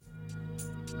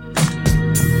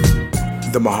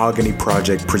The Mahogany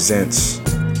Project presents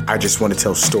I Just Want to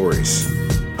Tell Stories,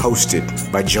 hosted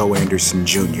by Joe Anderson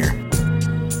Jr.,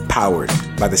 powered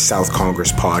by the South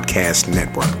Congress Podcast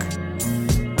Network.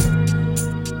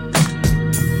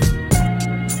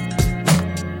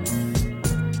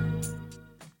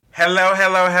 Hello,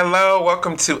 hello, hello.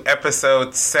 Welcome to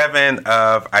episode 7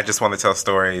 of I Just Want to Tell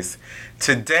Stories.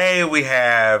 Today we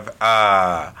have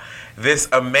this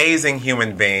amazing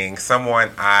human being,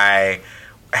 someone I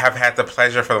have had the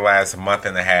pleasure for the last month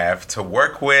and a half to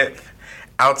work with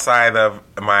outside of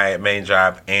my main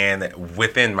job and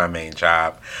within my main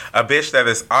job. A bitch that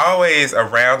is always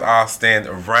around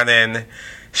Austin, running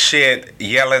shit,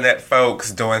 yelling at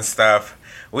folks, doing stuff.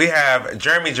 We have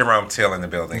Jeremy Jerome Till in the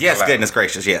building. Yes, Hello. Goodness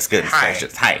gracious. Yes, goodness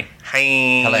gracious. Hi. Hi.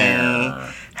 Hello.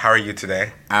 How are you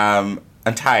today? I'm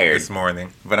tired. This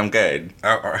morning. But I'm good.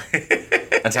 Oh, all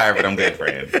right. I'm tired, but I'm good,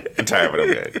 friend. I'm tired, but I'm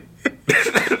good.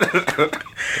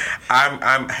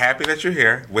 I'm happy that you're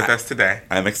here with us today.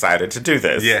 I'm excited to do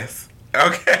this. Yes.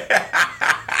 Okay.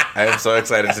 I am so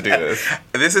excited to do this.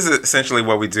 This is essentially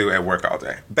what we do at work all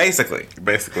day. Basically.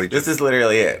 Basically. This is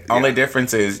literally it. Yeah. Only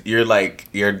difference is your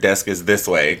desk is this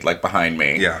way, like behind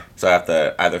me. Yeah. So I have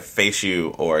to either face you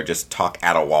or just talk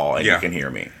at a wall and Yeah. you can hear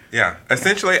me. Yeah.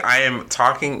 Essentially, I'm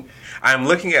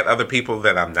looking at other people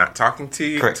that I'm not talking to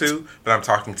you Correct. to, but I'm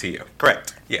talking to you.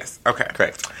 Correct. Yes. Okay.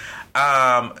 Correct.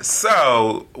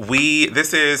 So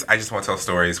this is I Just Want to Tell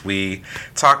Stories. We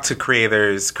talk to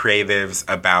creatives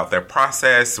about their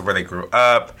process, where they grew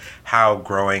up, how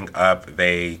growing up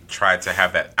they tried to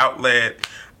have that outlet,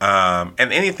 and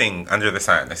anything under the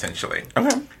sun, essentially.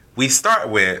 Okay. We start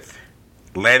with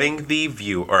letting the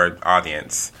view or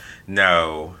audience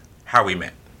know how we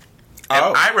met. And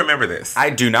Oh. I remember this. I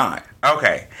do not.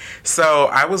 Okay. So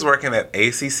I was working at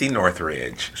ACC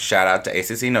Northridge. Shout out to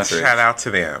ACC Northridge. Shout out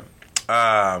to them.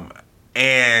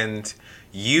 And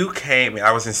you came,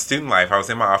 I was in student life, I was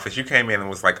in my office, you came in and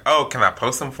was like, oh, can I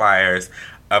post some flyers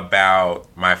about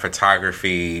my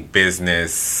photography,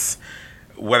 business,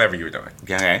 whatever you were doing.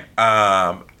 Okay.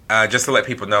 Just to let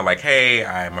people know, like, hey,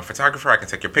 I'm a photographer, I can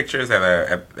take your pictures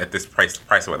at this price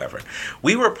or whatever.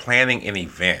 We were planning an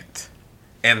event.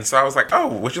 And so I was like, oh,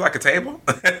 would you like a table?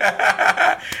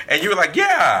 And you were like,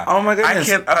 yeah. Oh, my goodness.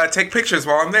 I can take pictures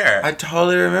while I'm there. I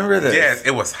totally remember this. Yes,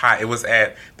 it was hot. It was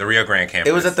at the Rio Grande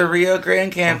campus. It was at the Rio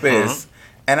Grande campus.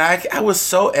 And I was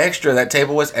so extra. That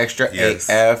table was extra Yes,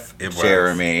 AF, it was.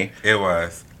 Jeremy. It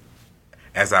was.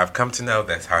 As I've come to know,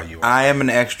 that's how you are. I am an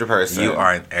extra person. You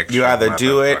are an extra You either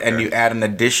do it and motherfucker. you add an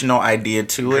additional idea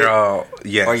to it, Girl,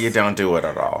 yes. or you don't do it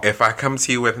at all. If I come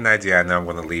to you with an idea, I know I'm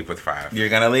going to leave with 5. You're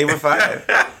going to leave with 5.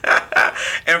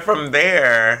 And from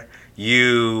there,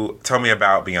 you told me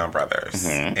about Beyond Brothers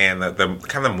and the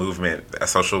kind of movement, a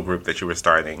social group that you were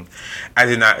starting. I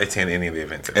did not attend any of the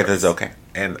events. It is okay.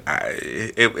 And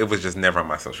it was just never on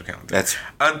my social calendar. That's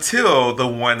until the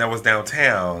one that was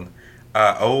downtown,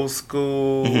 old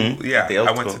school. Yeah, The old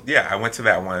I went school. I went to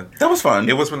that one. That was fun.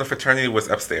 It was when the fraternity was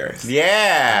upstairs.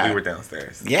 Yeah. We were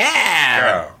downstairs.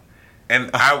 Yeah. Girl. And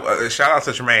I shout out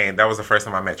to Tremaine. That was the first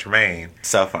time I met Tremaine.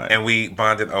 So fun. And we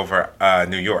bonded over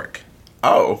New York.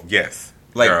 Oh. Yes.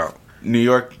 Like Girl. New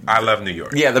York. I love New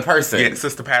York. Yeah, the person. Yeah,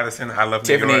 Sister Patterson. I love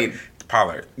Tiffany- New York.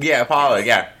 Pollard. Yeah, Paula.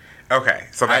 Yeah. Okay.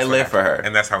 So that's I what live for happened. her.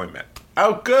 And that's how we met.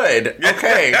 Oh, good.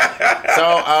 Okay.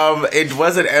 So, it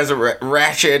wasn't as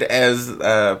ratchet as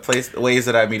ways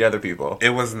that I meet other people. It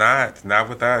was not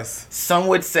with us. Some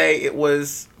would say it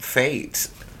was fate.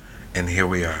 And here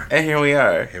we are. And here we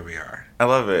are. Here we are. I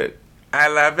love it. I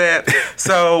love it.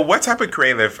 So, what type of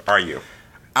creative are you?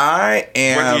 I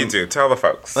am. What do you do? Tell the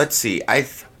folks. Let's see. I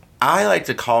like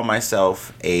to call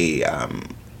myself a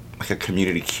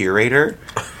community curator.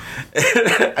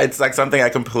 It's like something I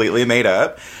completely made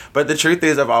up. But the truth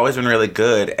is, I've always been really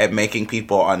good at making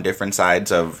people on different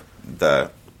sides of the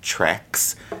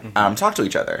tracks talk to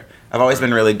each other. I've always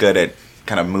been really good at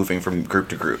kind of moving from group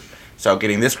to group. So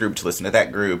getting this group to listen to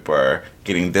that group, or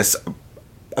getting this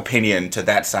opinion to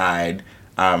that side,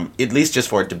 at least just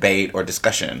for debate or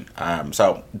discussion.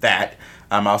 So that.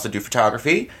 I also do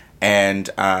photography, and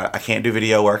I can't do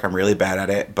video work. I'm really bad at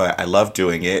it, but I love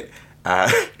doing it.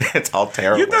 It's all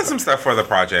terrible. You've done some stuff for the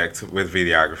project with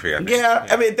videography, I think. Yeah,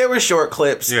 I mean, they were short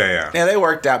clips. Yeah. Yeah, they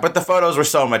worked out, but the photos were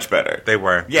so much better. They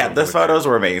were. Yeah, the photos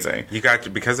were amazing. You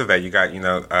got, because of that, you got,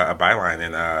 a byline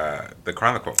in the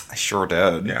Chronicle. I sure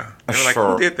did. Yeah. They were like,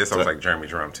 Sure who did this? I was did. like, Jeremy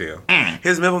Jerome Till.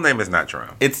 His middle name is not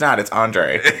Jerome. It's not, it's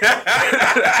Andre.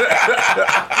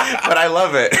 But I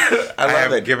love it. I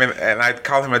love it. And I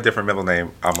call him a different middle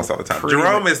name almost all the time. Pretty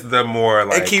Jerome is the more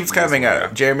like... It keeps coming up.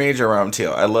 Yeah. Jeremy Jerome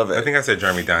Teal. I love it. I think I said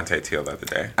Jeremy Dante Teal the other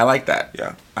day. I like that.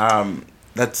 Yeah.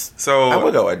 I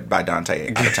would go by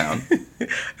Dante out of town.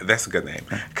 That's a good name.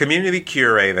 Community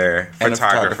curator, And a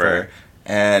photographer.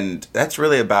 And that's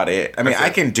really about it. I mean, I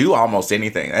can do almost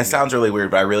anything. That sounds really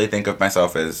weird, but I really think of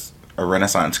myself as a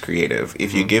Renaissance creative.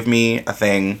 If you give me a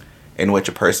thing in which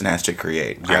a person has to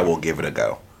create, I will give it a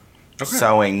go. Okay.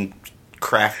 Sewing,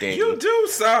 crafting. You do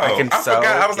sew. I can sew.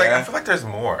 Forgot. I was like, I feel like there's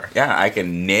more. Yeah, I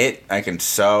can knit. I can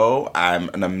sew. I'm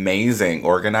an amazing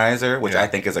organizer, which I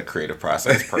think is a creative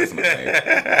process, personally.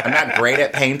 I'm not great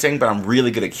at painting, but I'm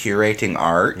really good at curating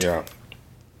art. Yeah.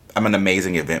 I'm an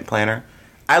amazing event planner.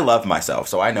 I love myself,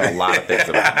 so I know a lot of things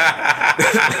about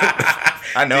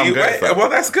myself. I know I'm good at stuff. Well,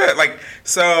 that's good. Like,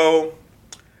 so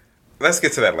let's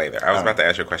get to that later. I was about to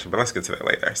ask you a question, but let's get to that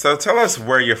later. So tell us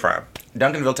where you're from.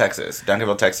 Duncanville, Texas.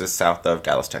 Duncanville, Texas, south of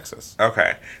Dallas, Texas.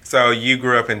 Okay. So you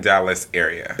grew up in Dallas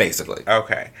area. Basically.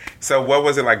 Okay. So what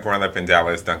was it like growing up in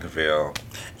Dallas, Duncanville?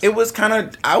 It was kind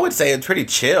of, I would say, it's pretty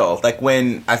chill. Like,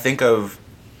 when I think of,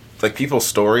 like, people's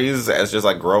stories as just,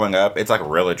 like, growing up, it's, like,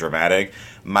 really dramatic.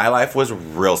 My life was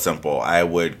real simple. I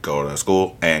would go to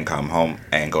school and come home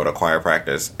and go to choir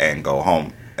practice and go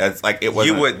home. It's like it was.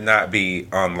 You would not be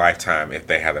on Lifetime if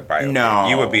they had a bio. No,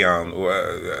 you would be on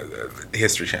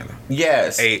History Channel.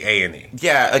 Yes, A&E.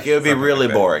 Yeah, like it would be Something really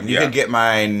like boring. You could get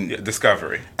mine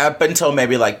Discovery. Up until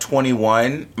maybe like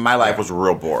 21. My life was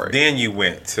real boring. Then you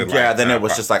went to then it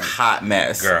was just like hot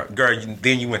mess. Girl.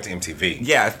 Then you went to MTV.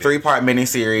 Yeah, 3-part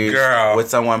miniseries. Girl, with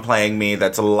someone playing me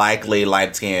that's likely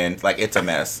light skinned. Like, it's a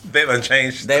mess. They would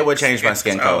change. They would change my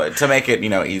skin color to make it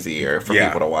easier for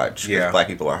people to watch. Yeah, black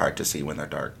people are hard to see when they're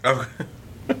dark. Oh.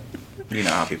 You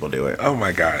know how people do it. Oh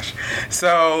my gosh.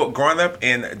 So, growing up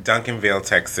in Duncanville,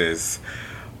 Texas,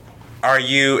 are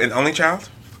you an only child?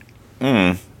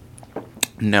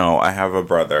 No, I have a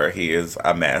brother. He is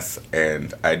a mess,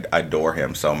 and I adore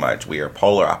him so much. We are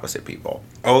polar opposite people.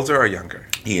 Older or younger?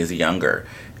 He is younger.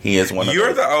 He is one of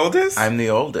You're the oldest? I'm the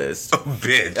oldest. Oh,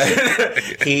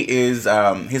 bitch. He is,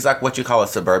 he's like what you call a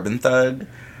suburban thug.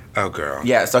 Oh, girl.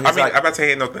 Yeah, so he's I'm about to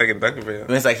say ain't no thug in Duncanville.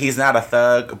 It's like he's not a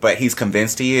thug, but he's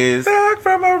convinced he is. Thug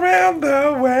from around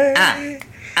the way.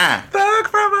 Thug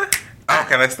from a...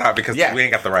 Okay, let's stop because we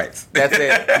ain't got the rights. That's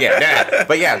it. Yeah.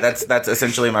 But yeah, that's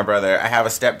essentially my brother. I have a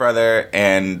stepbrother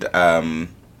and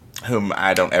whom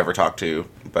I don't ever talk to.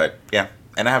 But yeah.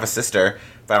 And I have a sister,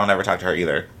 but I don't ever talk to her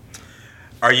either.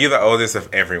 Are you the oldest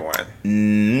of everyone?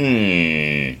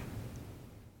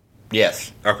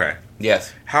 Yes. Okay.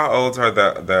 Yes. How old are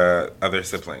the other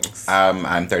siblings?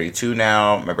 I'm 32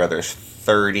 now. My brother's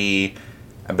 30.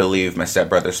 I believe my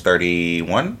stepbrother's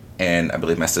 31. And I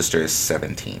believe my sister is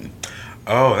 17.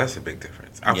 Oh, that's a big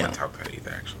difference. I wouldn't talk to her either,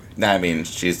 actually. I mean,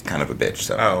 she's kind of a bitch,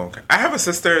 so. Oh, okay. I have a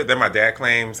sister that my dad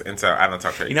claims, and so I don't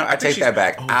talk to her. You know, I take that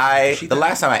back. The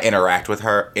last time I interacted with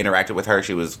her,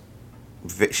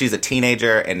 she's a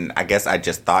teenager, and I guess I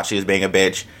just thought she was being a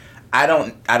bitch. I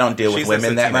don't deal with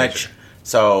women that much.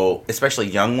 So, especially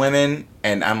young women,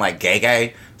 and I'm like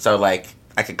gay. So, like,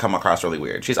 I could come across really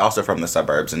weird. She's also from the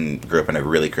suburbs and grew up in a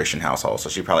really Christian household, so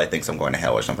she probably thinks I'm going to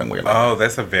hell or something weird like that. Oh,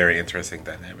 that's a very interesting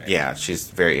dynamic. Yeah, she's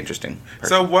very interesting person.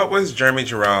 So, what was Jeremy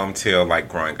Jerome Till like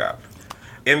growing up?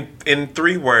 In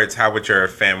 3 words, how would your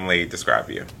family describe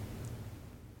you?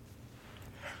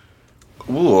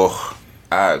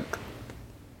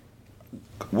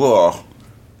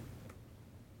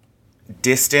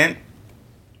 Distant,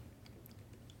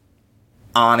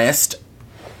 honest,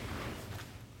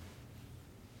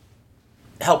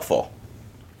 helpful.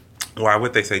 Why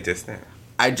would they say distant?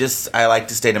 I like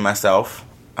to stay to myself.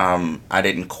 I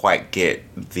didn't quite get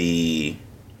the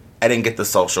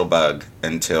social bug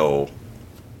until,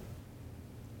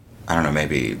 I don't know,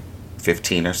 maybe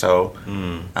 15 or so.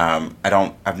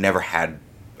 I've never had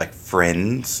like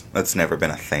friends. That's never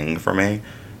been a thing for me.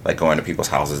 Like going to people's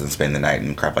houses and spending the night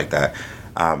and crap like that.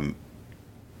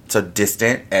 So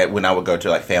distant when I would go to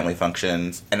like family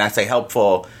functions, and I say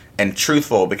helpful and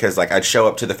truthful because like I'd show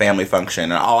up to the family function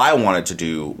and all I wanted to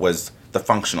do was the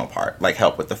functional part, like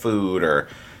help with the food or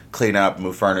clean up,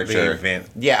 move furniture.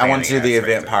 I wanted to do the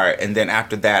event part, and then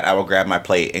after that I would grab my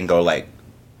plate and go like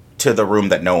to the room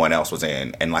that no one else was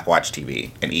in and like watch TV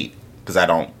and eat because I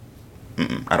don't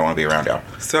want to be around y'all.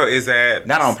 So is that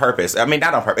not on purpose? I mean,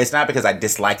 not on purpose. It's not because I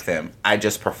dislike them. I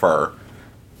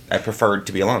prefer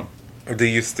to be alone. Do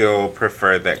you still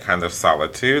prefer that kind of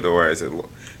solitude, or is it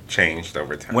changed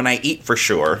over time? When I eat, for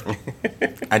sure.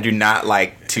 I do not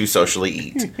like to socially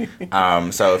eat.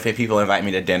 So if people invite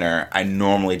me to dinner, I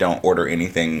normally don't order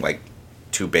anything like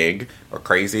too big or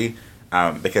crazy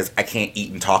because I can't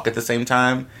eat and talk at the same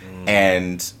time.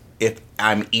 And if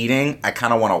I'm eating, I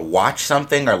kind of want to watch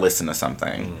something or listen to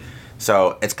something.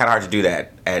 So it's kind of hard to do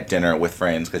that at dinner with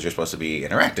friends because you're supposed to be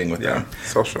interacting with them.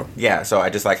 Social. Yeah, so I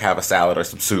just like have a salad or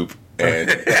some soup and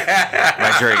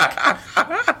my drink.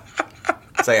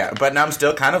 So yeah, but now I'm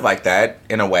still kind of like that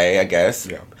in a way, I guess.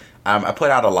 Yeah. I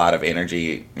put out a lot of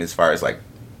energy as far as like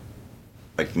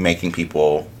making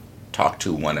people talk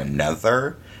to one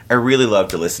another. I really love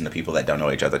to listen to people that don't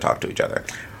know each other talk to each other.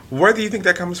 Where do you think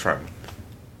that comes from?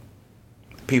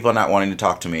 People not wanting to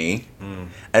talk to me.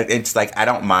 It's like I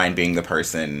don't mind being the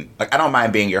person. Like I don't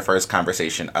mind being your first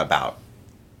conversation about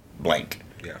blank.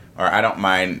 Yeah. Or I don't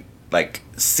mind like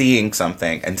seeing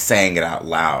something and saying it out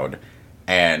loud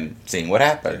and seeing what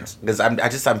happens because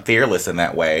I'm fearless in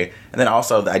that way. And then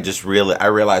also I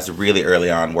realized really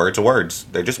early on words are words.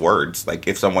 They're just words. Like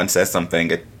if someone says something,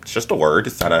 it's just a word.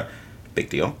 It's not a big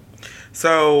deal.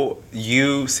 So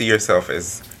you see yourself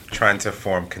as trying to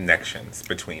form connections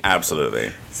between people.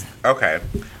 Absolutely. Okay.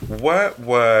 What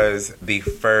was the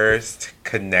first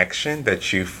connection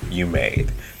that you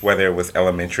made? Whether it was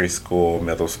elementary school,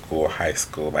 middle school, high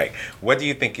school, like what do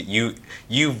you think you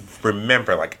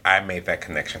remember like I made that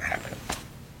connection happen?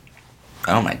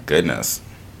 Oh my goodness.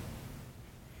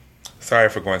 Sorry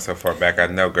for going so far back. I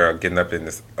know, girl, getting up in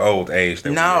this old age.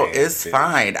 No, it's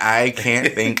fine. I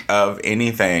can't think of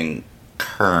anything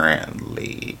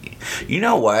currently. You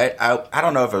know what? I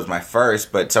don't know if it was my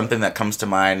first, but something that comes to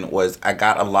mind was I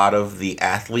got a lot of the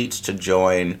athletes to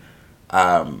join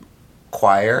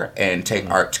choir and take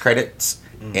arts credits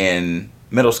in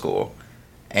middle school.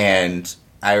 And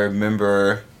I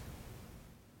remember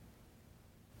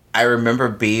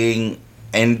being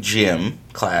in gym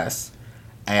class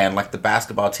and like the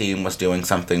basketball team was doing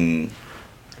something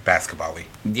basketball-y.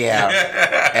 Yeah.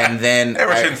 And then they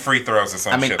were shooting free throws or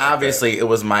something. I mean, obviously it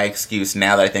was my excuse.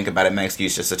 Now that I think about it, my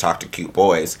excuse just to talk to cute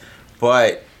boys.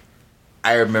 But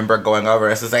I remember going over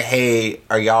and it's like, hey,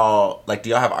 are y'all like,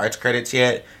 do y'all have arts credits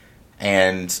yet?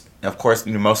 And of course,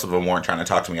 most of them weren't trying to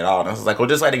talk to me at all. And I was like, well,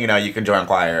 just letting you know, you can join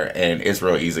choir and it's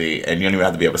real easy and you don't even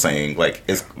have to be able to sing. Like,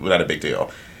 it's not a big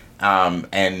deal.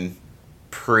 And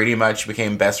pretty much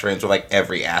became best friends with like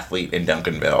every athlete in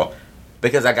Duncanville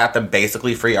because I got them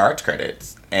basically free arts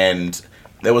credits. And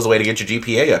there was a way to get your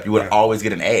GPA up. You would always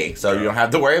get an A, so you don't have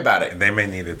to worry about it. They may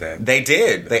needed that. They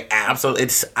did. They absolutely.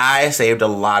 I saved a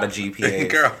lot of GPAs.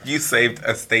 Girl, you saved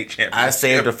a state championship. I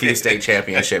saved a few state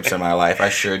championships in my life. I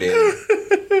sure did.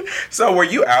 So, were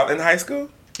you out in high school?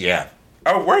 Yeah.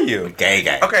 Oh, were you?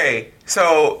 Gay. Okay,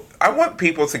 so I want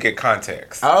people to get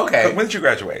context. Oh, okay. When did you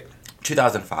graduate?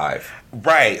 2005.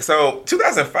 Right. So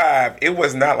 2005, it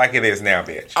was not like it is now,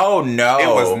 bitch. Oh no. It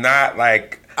was not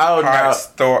like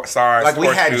SARS, like we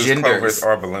had shoes, genders clovers,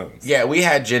 or balloons. Yeah, we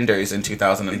had genders in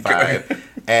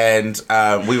 2005, and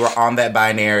we were on that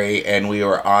binary, and we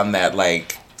were on that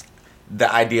like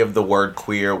the idea of the word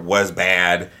queer was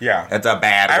bad. Yeah, it's a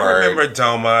bad word. I remember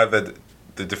DOMA,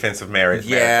 the Defense of Marriage.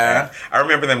 Yeah, I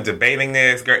remember them debating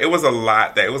this. Girl, it was a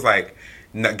lot. That it was like.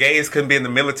 No, gays couldn't be in the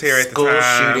military at the time.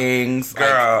 School shootings,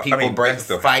 girl. Like,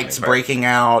 fights breaking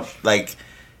out. Like,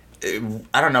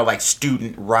 I don't know, like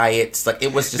student riots. Like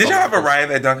it was just. Did y'all have a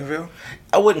riot at Duncanville?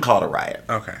 I wouldn't call it a riot.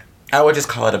 Okay. I would just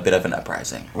call it a bit of an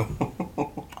uprising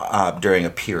during a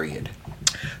period.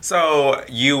 So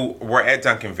you were at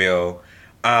Duncanville.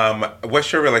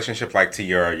 What's your relationship like to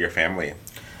your family?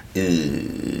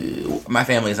 My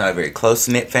family is not a very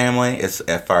close-knit family as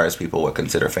far as people would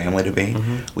consider family to be.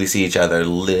 Mm-hmm. We see each other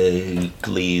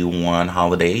legally one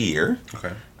holiday a year.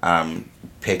 Okay.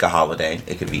 Pick a holiday.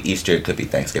 It could be Easter, it could be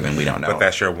Thanksgiving, we don't know. But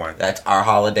that's your one. That's our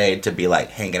holiday to be like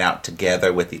hanging out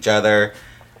together with each other.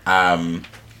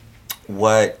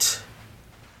 What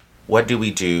do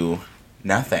we do?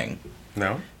 Nothing.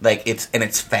 No? Like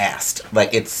it's fast.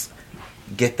 Like it's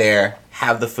get there,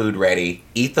 have the food ready,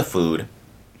 eat the food,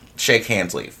 shake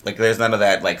hands, leave. Like there's none of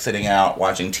that like sitting out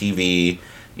watching TV,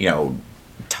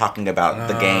 talking about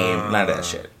the game. None of that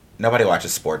shit. Nobody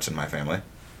watches sports in my family.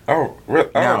 Oh, really?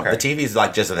 Oh, no, okay. the TV's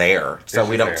like just there, so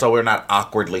we don't. There. So we're not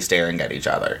awkwardly staring at each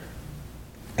other.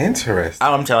 Interesting.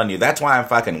 I'm telling you, that's why I'm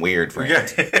fucking weird, friend.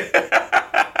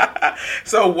 Yeah.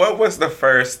 So, what was the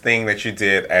first thing that you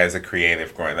did as a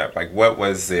creative growing up? Like, what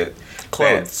was it?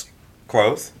 Clothes.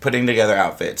 Clothes? Putting together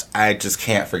outfits. I just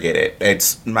can't forget it.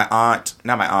 It's my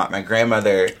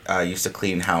grandmother used to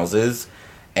clean houses,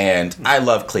 and I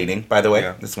love cleaning, by the way.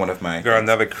 Yeah. It's one of my... Girl,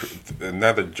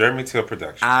 another Jeremy Till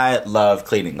production. I love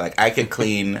cleaning. Like, I could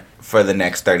clean for the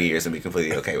next 30 years and be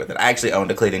completely okay with it. I actually owned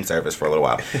a cleaning service for a little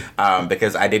while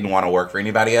because I didn't want to work for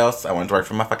anybody else. I wanted to work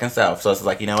for my fucking self. So it's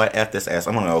like, you know what? F this ass.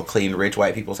 I'm going to go clean rich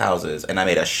white people's houses. And I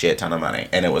made a shit ton of money.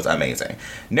 And it was amazing.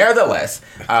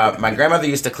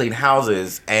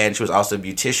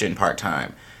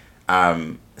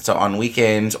 So on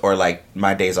weekends or like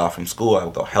my days off from school, I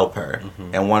would go help her.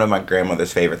 And one of my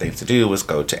grandmother's favorite things to do was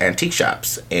go to antique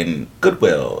shops and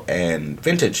Goodwill and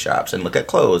vintage shops and look at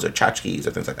clothes or tchotchkes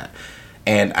or things like that.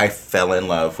 And I fell in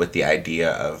love with the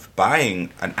idea of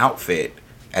buying an outfit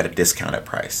at a discounted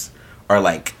price or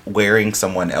like wearing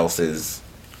someone else's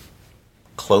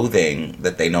clothing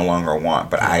that they no longer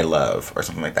want but I love or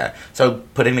something like that. So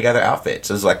putting together outfits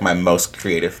is like my most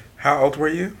creative. How old were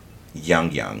you?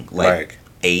 Young. Like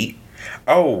 8.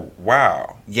 Oh,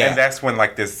 wow. Yeah. And that's when,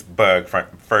 like, this bug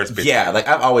first bit. Yeah, like,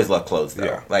 I've always loved clothes, though.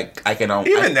 Yeah. Like, I can...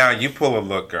 Even now, you pull a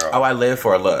look, girl. Oh, I live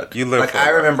for a look. You live like, for a I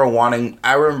look.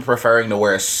 remember preferring to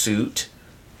wear a suit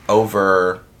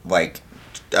over, like,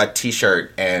 a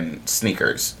t-shirt and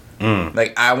sneakers.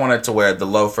 Like, I wanted to wear the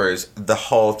loafers, the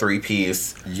whole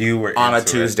 3-piece You were on a into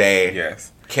it. Tuesday.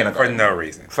 Yes. Kindergarten. For no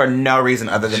reason. For no reason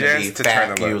other than Just to be to try to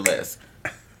look. fabulous.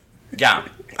 Yeah.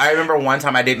 I remember one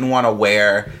time I didn't want to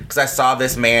wear, because I saw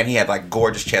this man, he had like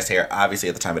gorgeous chest hair. Obviously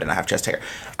at the time I didn't have chest hair.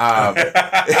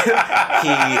 He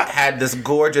had this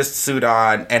gorgeous suit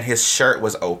on and his shirt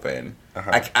was open.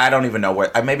 I don't even know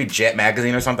what, maybe Jet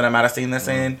Magazine or something I might have seen this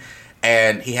in.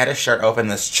 And he had his shirt open,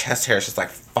 this chest hair is just like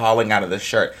falling out of the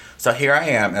shirt. So here I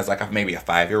am as like maybe a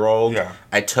 5-year-old. Yeah.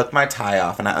 I took my tie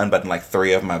off and I unbuttoned like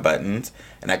 3 of my buttons.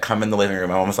 And I come in the living room.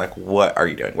 My mom was like, "What are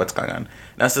you doing? What's going on?"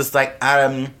 And I was just like,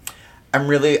 I'm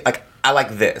really, like, I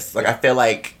like this. Like, I feel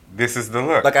like... This is the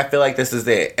look. Like, I feel like this is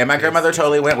it. And my grandmother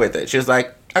totally went with it. She was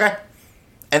like, okay.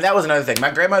 And that was another thing. My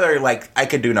grandmother, like, I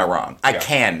could do no wrong. I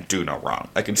can do no wrong.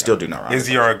 I can still do no wrong. Is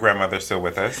your grandmother still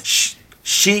with us?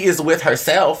 She is with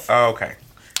herself. Oh, okay.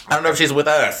 I don't know if she's with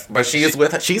us, but she is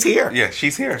with her. She's here. Yeah,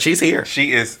 she's here. She's here.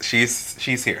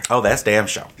 She's here. Oh, that's damn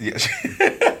show. Yeah.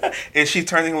 Is she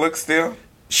turning looks still?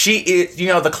 She is,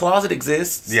 the closet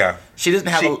exists. Yeah. She doesn't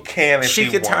have She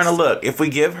could turn a look if we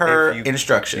give her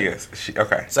instruction. Yes.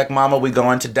 Okay. It's like, "Mama, we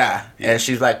going to die." Yeah. And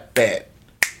she's like, "Bet."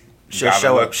 She'll Gotta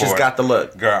show look up. She's for it. got the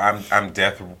look. Girl, I'm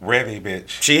death ready, bitch.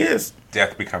 She is.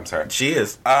 Death becomes her. She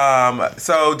is.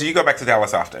 So do you go back to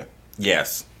Dallas often?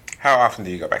 Yes. How often do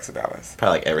you go back to Dallas?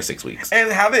 Probably like every 6 weeks.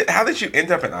 And how did you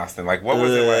end up in Austin? Like, what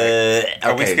was it like?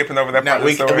 Are we skipping over that part of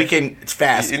the story? We can. It's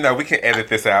fast. We can edit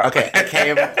this out. Okay,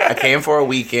 I came for a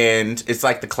weekend. It's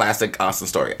like the classic Austin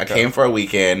story. I came for a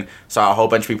weekend, saw a whole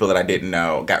bunch of people that I didn't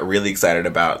know, got really excited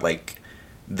about like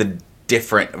the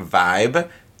different vibe,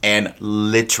 and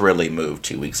literally moved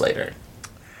 2 weeks later.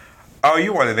 Oh,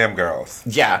 you one of them girls.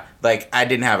 Yeah, like I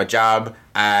didn't have a job.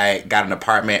 I got an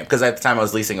apartment because at the time I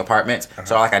was leasing apartments.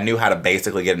 So like I knew how to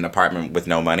basically get an apartment with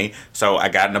no money. So I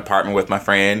got an apartment with my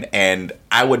friend and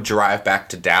I would drive back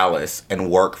to Dallas and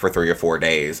work for 3 or 4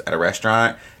 days at a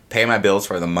restaurant, pay my bills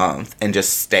for the month, and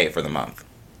just stay for the month.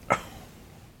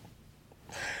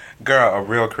 Girl, a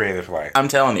real creative life. I'm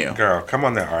telling you. Girl, come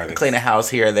on there, artist. Clean a house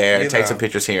here or there, take some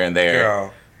pictures here and there.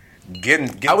 Girl,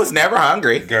 getting I was never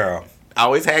hungry. Girl.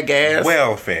 Always had gas.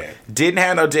 Well fed. Didn't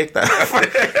have no dick though.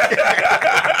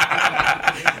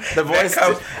 The boys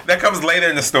that comes later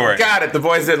in the story. Got it. The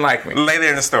boys didn't like me. Later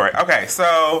in the story. Okay,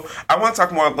 so I want to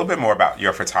talk a little bit more about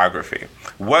your photography.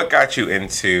 What got you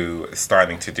into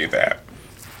starting to do that?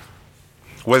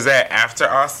 Was that after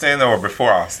Austin or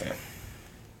before Austin?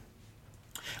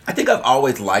 I think I've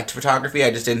always liked photography.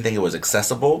 I just didn't think it was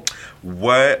accessible.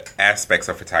 What aspects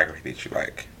of photography did you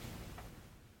like?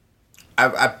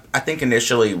 I think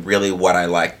initially, really, what I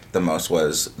liked the most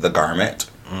was the garment.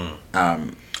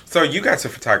 So you got to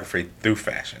photography through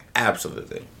fashion.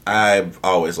 Absolutely. I've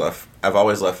always loved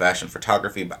fashion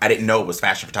photography, but I didn't know it was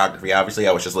fashion photography. Obviously,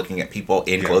 I was just looking at people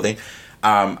in clothing.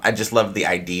 I just loved the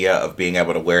idea of being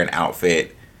able to wear an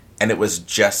outfit, and it was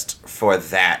just for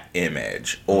that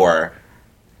image. Or,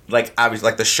 like, obviously,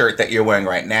 like the shirt that you're wearing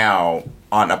right now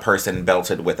on a person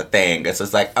belted with a thing. It's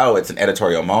just like, oh, it's an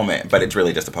editorial moment, but it's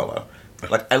really just a polo.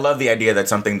 Like, I love the idea that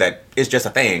something that is just a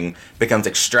thing becomes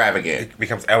extravagant. It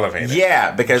becomes elevated.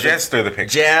 Yeah, because just through the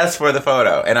picture. Just for the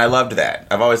photo. And I loved that.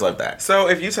 I've always loved that. So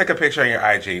if you take a picture on your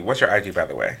IG, what's your IG, by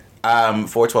the way?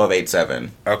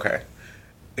 41287. Okay.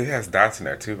 It has dots in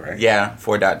there too, right? Yeah,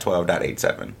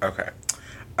 4.12.87. Okay.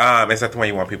 Is that the one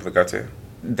you want people to go to?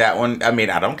 That one, I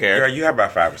mean, I don't care. Girl, you have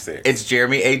about 5 or 6. It's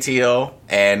Jeremy A. Teal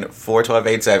and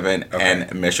 41287 and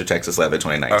Mr. Texas Leather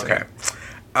 2019. Okay.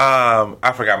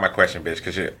 I forgot my question,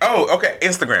 bitch. Oh, okay.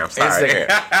 Instagram. Sorry.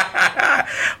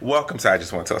 Instagram. Welcome to I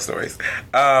Just Want to Tell Stories.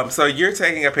 So you're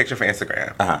taking a picture for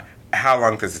Instagram. Uh-huh. How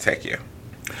long does it take you?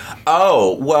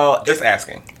 Oh, well. Just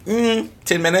asking.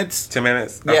 10 minutes. 10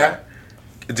 minutes? Okay. Yeah.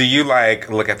 Do you, like,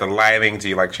 look at the lighting? Do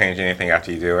you, like, change anything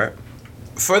after you do it?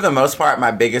 For the most part,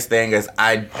 my biggest thing is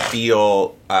I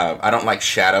feel I don't like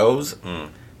shadows.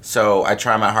 So I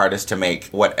try my hardest to make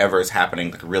whatever is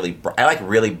happening really bright. I like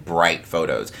really bright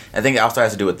photos. I think it also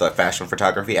has to do with the fashion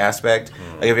photography aspect.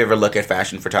 Like if you ever look at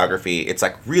fashion photography, it's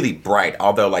like really bright,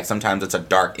 although like sometimes it's a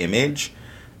dark image.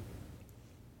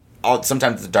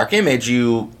 Sometimes it's a dark image,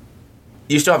 you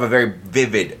still have a very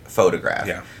vivid photograph.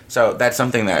 Yeah. So that's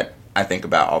something that I think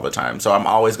about all the time. So I'm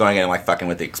always going in and like fucking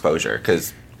with the exposure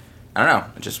because I don't know,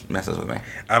 it just messes with me.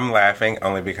 I'm laughing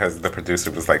only because the producer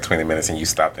was like 20 minutes and you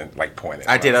stopped and like pointed.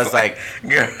 I did. I was like,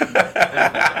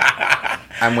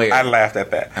 I'm weird. I laughed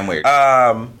at that. I'm weird.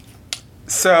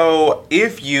 So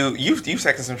if you've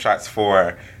taken some shots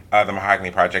for the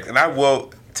Mahogany Project, and I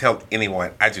will tell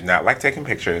anyone I do not like taking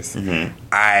pictures. Mm-hmm.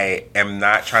 I am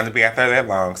not trying to be out there that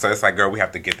long, so it's like, girl, we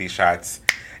have to get these shots.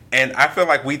 And I feel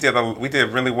like we did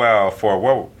really well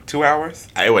for 2 hours.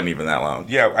 It wasn't even that long.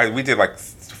 Yeah, we did like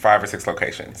 5 or 6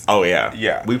 locations. Oh yeah,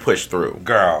 yeah. We pushed through,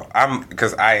 girl.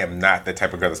 Because I am not the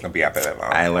type of girl that's gonna be out there that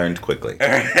long. I learned quickly.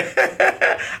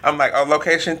 I'm like, oh,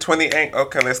 location 28.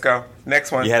 Okay, let's go.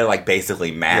 Next one. You had it like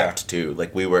basically mapped too.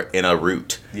 Like we were in a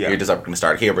route. Yeah. You're just like, we're gonna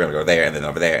start here. We're gonna go there, and then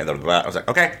over there, and then blah. I was like,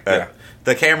 okay. Yeah.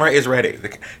 The camera is ready.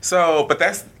 So, but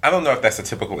I don't know if that's a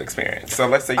typical experience. So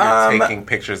let's say you're taking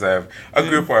pictures of a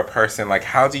group or a person. Like,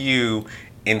 how do you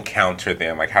encounter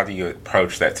them? Like, how do you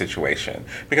approach that situation?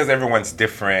 Because everyone's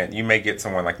different. You may get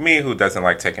someone like me who doesn't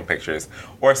like taking pictures,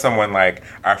 or someone like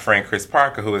our friend Chris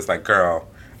Parker who is like, girl,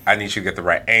 I need you to get the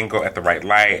right angle at the right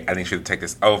light. I need you to take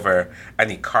this over. I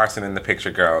need Carson in the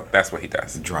picture, girl. That's what he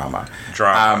does. Drama.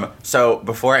 So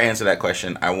before I answer that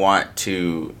question, I want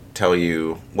to tell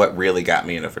you what really got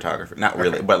me into photography. Not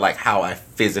really, but like how I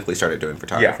physically started doing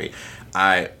photography.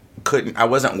 Yeah. I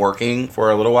wasn't working for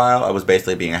a little while. I was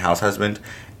basically being a house husband,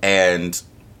 and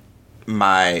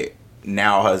my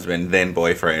now husband, then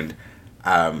boyfriend,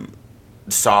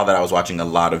 saw that I was watching a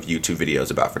lot of YouTube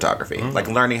videos about photography, like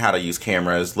learning how to use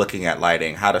cameras, looking at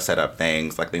lighting, how to set up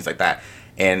things like that.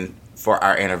 And for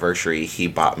our anniversary, he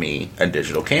bought me a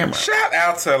digital camera. Shout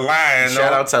out to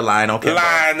Lionel.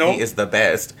 He is the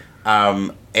best.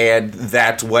 And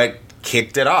that's what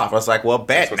kicked it off. I was like, well,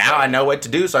 bet now I know what to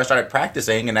do. So I started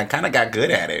practicing, and I kind of got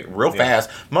good at it real fast.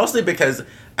 Mostly because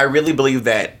I really believe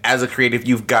that as a creative,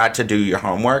 you've got to do your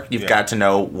homework. You've got to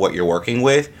know what you're working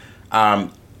with.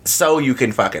 So you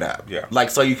can fuck it up. Yeah. Like,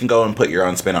 so you can go and put your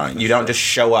own spin on it. You don't just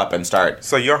show up and start.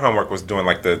 So your homework was doing,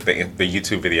 like, the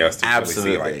YouTube videos to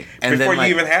absolutely really see, like, and before then,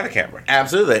 you even had a camera.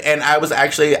 Absolutely. And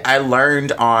I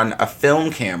learned on a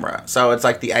film camera. So it's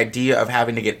like the idea of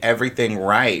having to get everything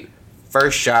right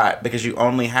first shot, because you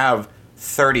only have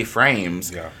 30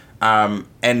 frames. Yeah.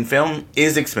 And film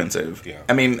is expensive. Yeah.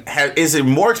 I mean, is it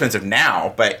more expensive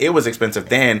now? But it was expensive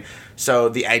then. So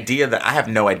the idea that I have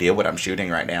no idea what I'm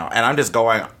shooting right now, and I'm just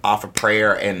going off of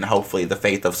prayer and hopefully the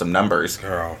faith of some numbers,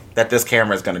 girl, that this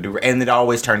camera is going to do, and it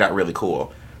always turned out really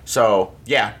cool. So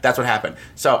yeah, that's what happened.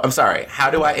 So I'm sorry.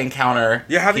 How do I encounter?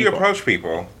 Yeah, how do you approach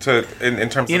people in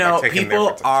terms of like, taking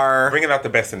people bringing out the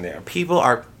best in them? People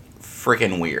are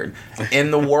freaking weird.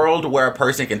 In the world where a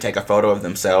person can take a photo of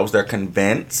themselves, they're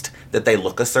convinced that they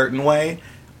look a certain way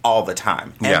all the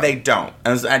time. And they don't.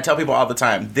 And I tell people all the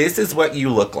time, this is what you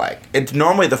look like. It's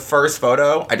normally the first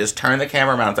photo. I just turn the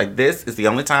camera around. It's like, this is the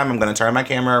only time I'm going to turn my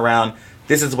camera around.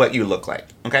 This is what you look like.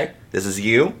 Okay? This is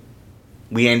you.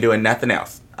 We ain't doing nothing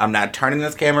else. I'm not turning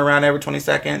this camera around every 20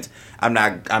 seconds. I'm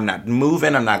not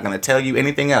moving. I'm not going to tell you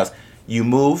anything else. You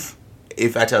move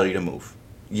if I tell you to move.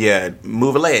 Yeah,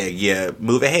 move a leg. Yeah,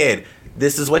 move a head.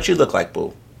 This is what you look like,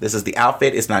 boo. This is the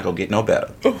outfit. It's not going to get no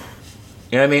better. Ooh.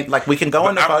 You know what I mean? Like, we can go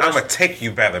into photos. I'm going to take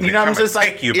you better. You know what I'm just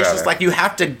like? It's just like you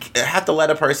have to let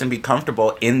a person be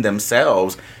comfortable in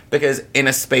themselves, because in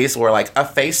a space where, like, a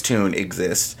Facetune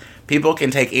exists, people can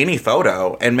take any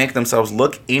photo and make themselves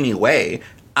look any way.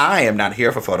 I am not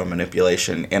here for photo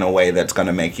manipulation in a way that's going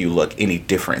to make you look any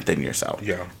different than yourself.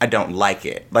 Yeah. I don't like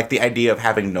it. Like, the idea of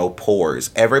having no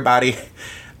pores. Every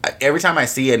time I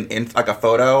see in like a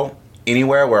photo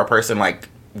anywhere where a person like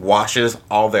washes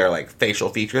all their like facial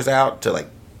features out to like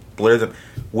blur them,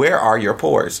 where are your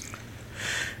pores?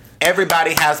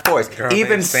 Everybody has pores. Girl,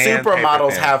 even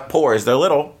supermodels have pores. They're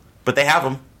little, but they have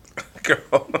them.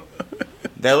 Girl.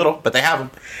 They're little, but they have them.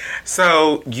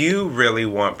 So you really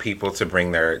want people to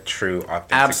bring their true,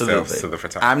 authentic selves to the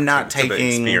photography. I'm not taking the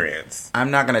experience.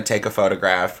 I'm not going to take a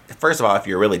photograph. First of all, if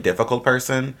you're a really difficult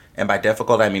person, and by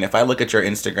difficult I mean if I look at your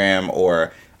Instagram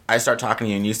or I start talking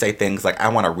to you and you say things like, "I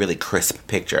want a really crisp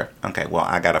picture." Okay, well,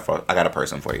 I got a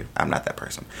person for you. I'm not that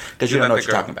person, because you don't know what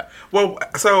you're talking about. Well,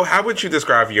 so how would you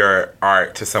describe your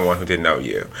art to someone who didn't know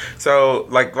you? So,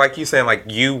 like you saying, like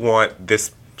you want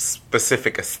this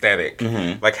specific aesthetic.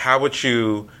 Mm-hmm. Like, how would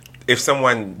you? if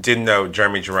someone didn't know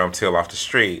Jeremy Jerome Till off the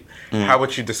street, how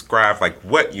would you describe like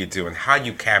what you do and how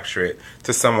you capture it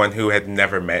to someone who had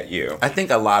never met you? I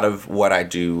think a lot of what I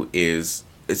do is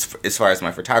as far as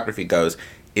my photography goes,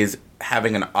 is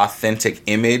having an authentic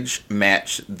image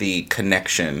match the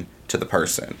connection to the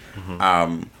person,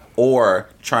 or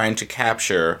trying to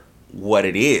capture what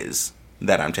it is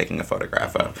that I'm taking a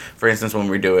photograph of. For instance, when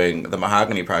we're doing the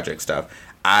Mahogany Project stuff,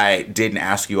 I didn't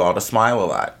ask you all to smile a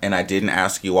lot, and I didn't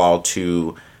ask you all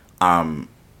to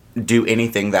do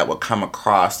anything that would come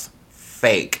across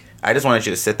fake. I just wanted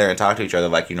you to sit there and talk to each other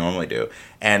like you normally do.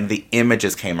 And the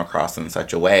images came across in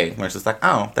such a way where it's just like,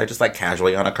 oh, they're just like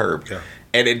casually on a curb. Yeah.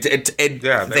 And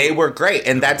they were great.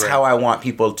 And that's how I want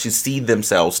people to see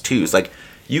themselves too. It's like,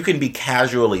 you can be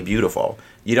casually beautiful.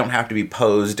 You don't have to be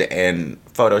posed and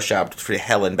photoshopped for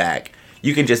hell and back.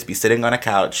 You can just be sitting on a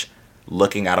couch,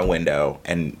 looking out a window,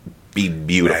 and be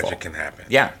beautiful. Magic can happen.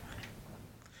 Yeah.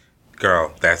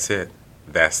 Girl, that's it.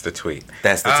 That's the tweet.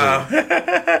 That's the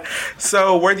tweet.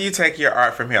 So where do you take your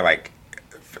art from here? Like,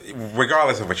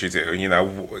 regardless of what you do, you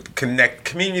know,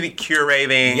 community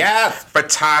curating, yes,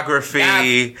 photography,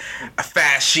 yes,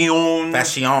 fashion.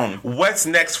 What's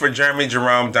next for Jeremy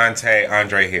Jerome, Dante,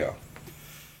 Andre Hill?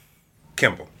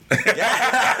 Kimball.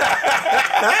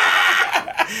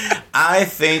 I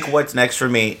think what's next for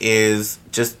me is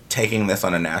just taking this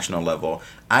on a national level.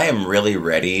 I am really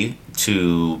ready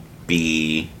to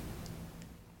be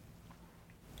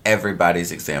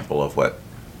everybody's example of what,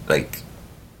 like,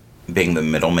 being the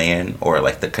middleman or,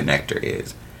 like, the connector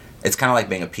is. It's kind of like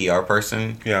being a PR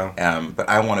person. Yeah. But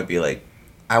I want to be, like,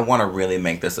 I want to really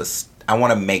make this I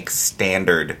want to make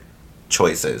standard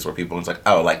choices where people are like,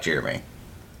 oh, like Jeremy.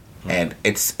 And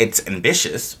it's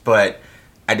ambitious, but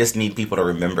I just need people to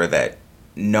remember that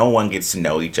no one gets to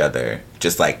know each other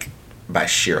just, like, by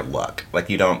sheer luck. Like,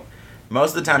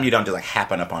 most of the time you don't just, like,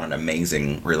 happen upon an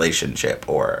amazing relationship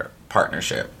or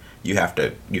partnership. You have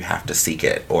to seek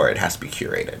it, or it has to be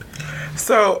curated.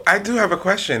 So I do have a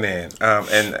question then,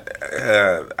 and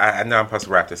I know I'm supposed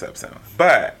to wrap this up soon,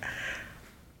 but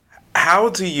how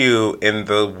do you, in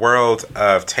the world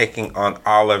of taking on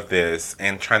all of this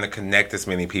and trying to connect as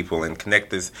many people and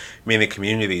connect as many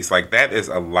communities, like, that is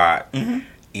a lot,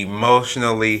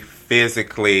 emotionally,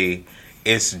 physically,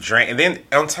 it's drain. And then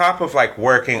on top of, like,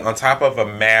 working, on top of a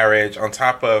marriage, on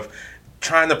top of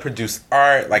trying to produce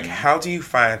art, like, how do you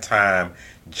find time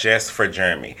just for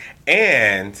Jeremy?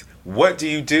 And what do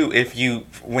you do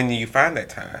when you find that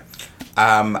time?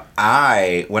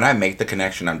 When I make the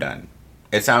connection, I'm done.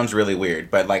 It sounds really weird,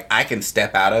 but, like, I can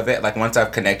step out of it. Like, once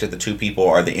I've connected the two people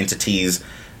or the entities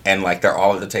and, like, they're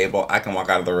all at the table, I can walk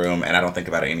out of the room and I don't think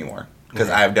about it anymore. Because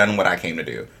I've done what I came to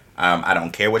do. I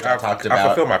don't care what y'all talked about. I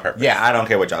fulfill my purpose. Yeah, I don't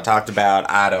care what y'all talked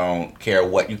about. I don't care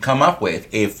what you come up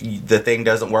with. If the thing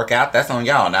doesn't work out, that's on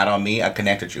y'all, not on me. I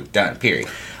connected you. Done. Period.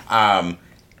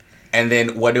 And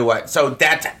then what do I... So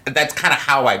that's kind of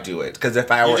how I do it. Because if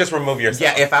I were... You just remove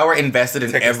yourself. Yeah, if I were invested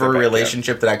in every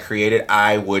relationship that I created,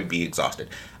 I would be exhausted.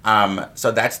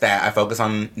 So that's that. I focus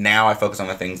on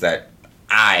the things that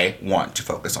I want to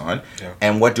focus on. Yeah.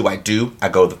 And what do? I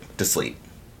go to sleep.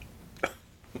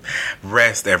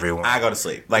 Rest, everyone. I go to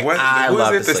sleep. Like, I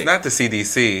love to sleep. It's not the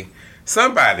CDC.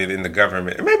 Somebody in the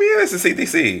government, maybe it is the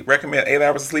CDC, recommend 8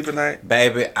 hours of sleep a night.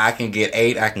 Baby, I can get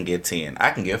 8, I can get 10,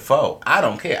 I can get 4. I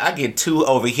don't care. I get 2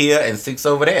 over here and 6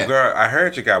 over there. Girl, I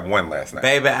heard you got 1 last night.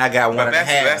 Baby, I got 1 and a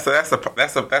half. That's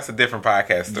a different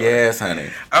podcast story. Yes, honey.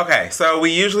 Okay, so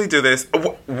we usually do this.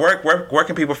 Where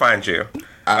can people find you?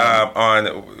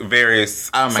 On various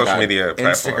social media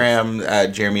platforms.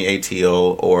 Instagram, Jeremy A.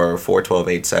 Teal, or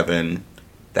 41287.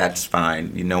 That's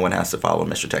fine. No one has to follow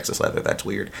Mr. Texas Leather. That's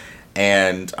weird.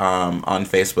 And on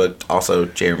Facebook, also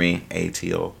Jeremy A.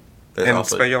 Teal. And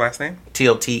spell your last name?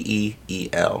 Teal,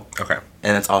 T-E-E-L. Okay.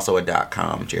 And it's also a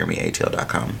 .com,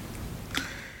 jeremyateal.com.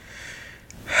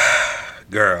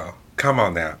 Girl, come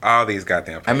on now. All these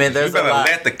goddamn pages. I mean, there's you better a lot.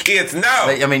 Let the kids know.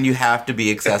 I mean, you have to be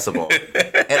accessible.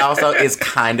 It also is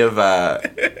kind of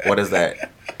what is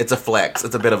that? It's a flex.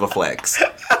 It's a bit of a flex.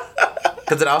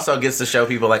 Because it also gets to show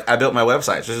people, like, I built my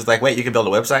website. So it's just like, wait, you can build a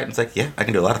website? And it's like, yeah, I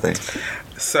can do a lot of things.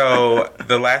 So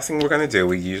the last thing we're going to do,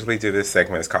 we usually do this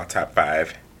segment, it's called Top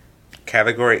 5.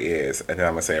 Category is, and then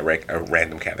I'm going to say a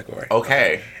random category.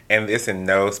 Okay. And it's in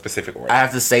no specific order. I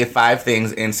have to say 5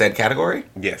 things in said category?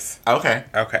 Yes. Okay.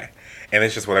 And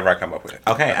it's just whatever I come up with.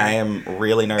 Okay, I am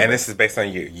really nervous. And this is based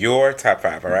on you. Your top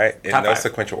 5, all right? In no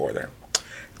sequential order.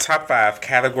 Top 5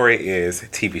 category is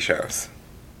TV shows.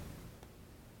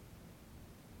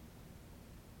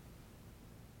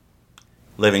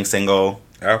 Living Single.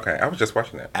 Okay, I was just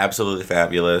watching that. Absolutely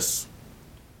Fabulous.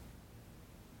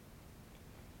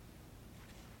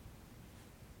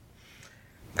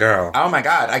 Girl. Oh my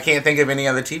God, I can't think of any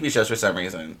other TV shows for some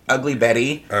reason. Ugly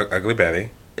Betty. Ugly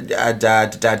Betty.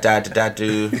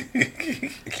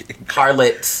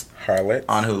 Harlots. Harlot.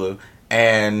 On Hulu.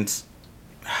 And,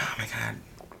 oh my God.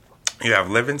 You have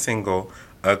Living Single,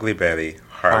 Ugly Betty,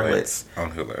 Harlots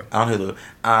on Hulu. On Hulu.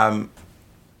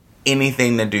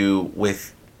 Anything to do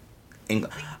with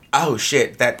England. Oh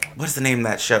shit! What's the name of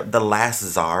that show? The Last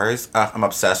Tsars. I'm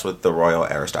obsessed with the royal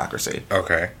aristocracy.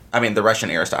 Okay. I mean the Russian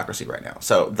aristocracy right now.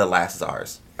 So The Last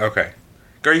Tsars. Okay.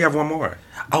 Girl, you have one more.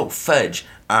 Oh fudge.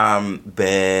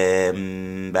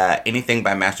 Anything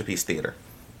by Masterpiece Theater.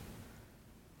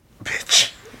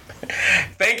 Bitch.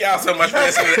 Thank y'all so much for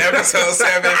listening to episode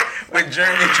 7 with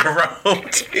Jeremy Jerome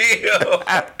Teal.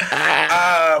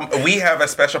 We have a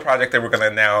special project that we're going to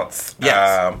announce.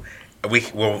 Yes. We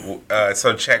will.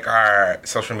 So check our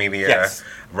social media. Yes.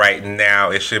 Right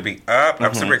now. It should be up.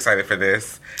 I'm super excited for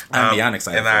this. I'm beyond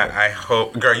excited. And I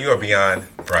hope, girl, you are beyond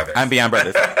brothers. I'm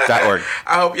beyondbrothers.org.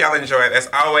 I hope y'all enjoy it. As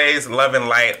always, love and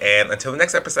light. And until the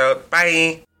next episode,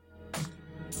 bye.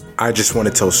 I Just Want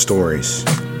to Tell Stories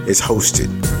is hosted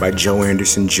by Joe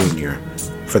Anderson Jr.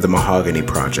 for the Mahogany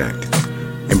Project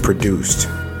and produced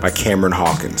by Cameron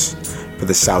Hawkins for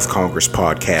the South Congress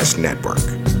Podcast Network.